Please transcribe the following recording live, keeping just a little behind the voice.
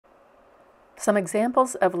Some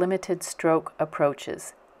examples of limited stroke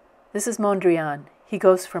approaches. This is Mondrian. He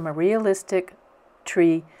goes from a realistic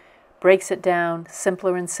tree, breaks it down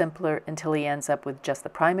simpler and simpler until he ends up with just the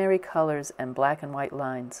primary colors and black and white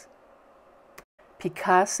lines.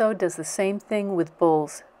 Picasso does the same thing with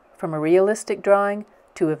bulls, from a realistic drawing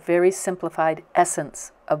to a very simplified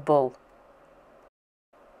essence of bull.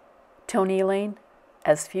 Tony Elaine,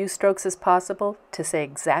 as few strokes as possible to say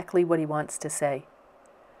exactly what he wants to say.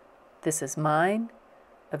 This is mine,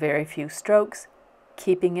 a very few strokes,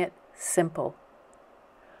 keeping it simple.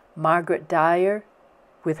 Margaret Dyer,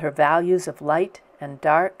 with her values of light and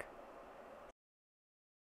dark.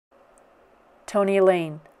 Tony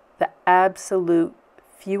Elaine, the absolute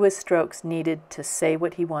fewest strokes needed to say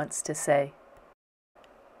what he wants to say.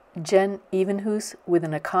 Jen Evenhuis, with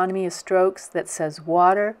an economy of strokes that says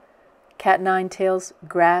water, cat nine tails,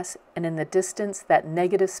 grass, and in the distance that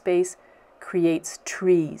negative space creates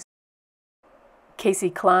trees.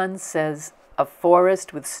 Casey Klon says a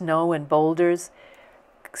forest with snow and boulders.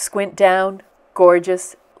 Squint down,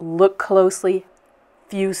 gorgeous, look closely,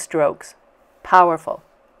 few strokes, powerful.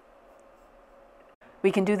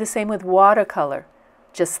 We can do the same with watercolor.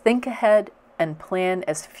 Just think ahead and plan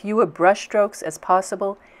as few brush strokes as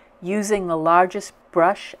possible, using the largest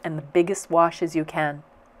brush and the biggest washes you can.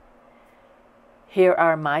 Here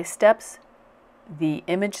are my steps. The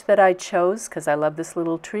image that I chose, because I love this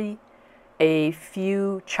little tree, a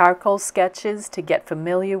few charcoal sketches to get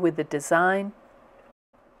familiar with the design.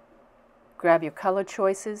 Grab your color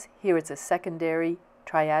choices. Here it's a secondary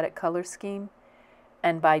triadic color scheme.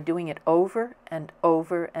 And by doing it over and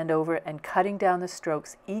over and over and cutting down the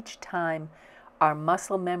strokes each time, our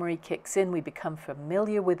muscle memory kicks in. We become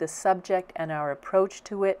familiar with the subject and our approach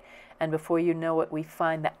to it. And before you know it, we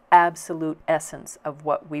find the absolute essence of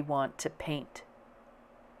what we want to paint.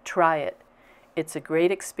 Try it. It's a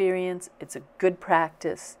great experience. It's a good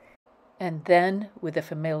practice. And then, with the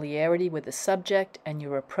familiarity with the subject and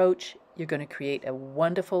your approach, you're going to create a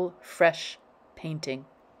wonderful, fresh painting.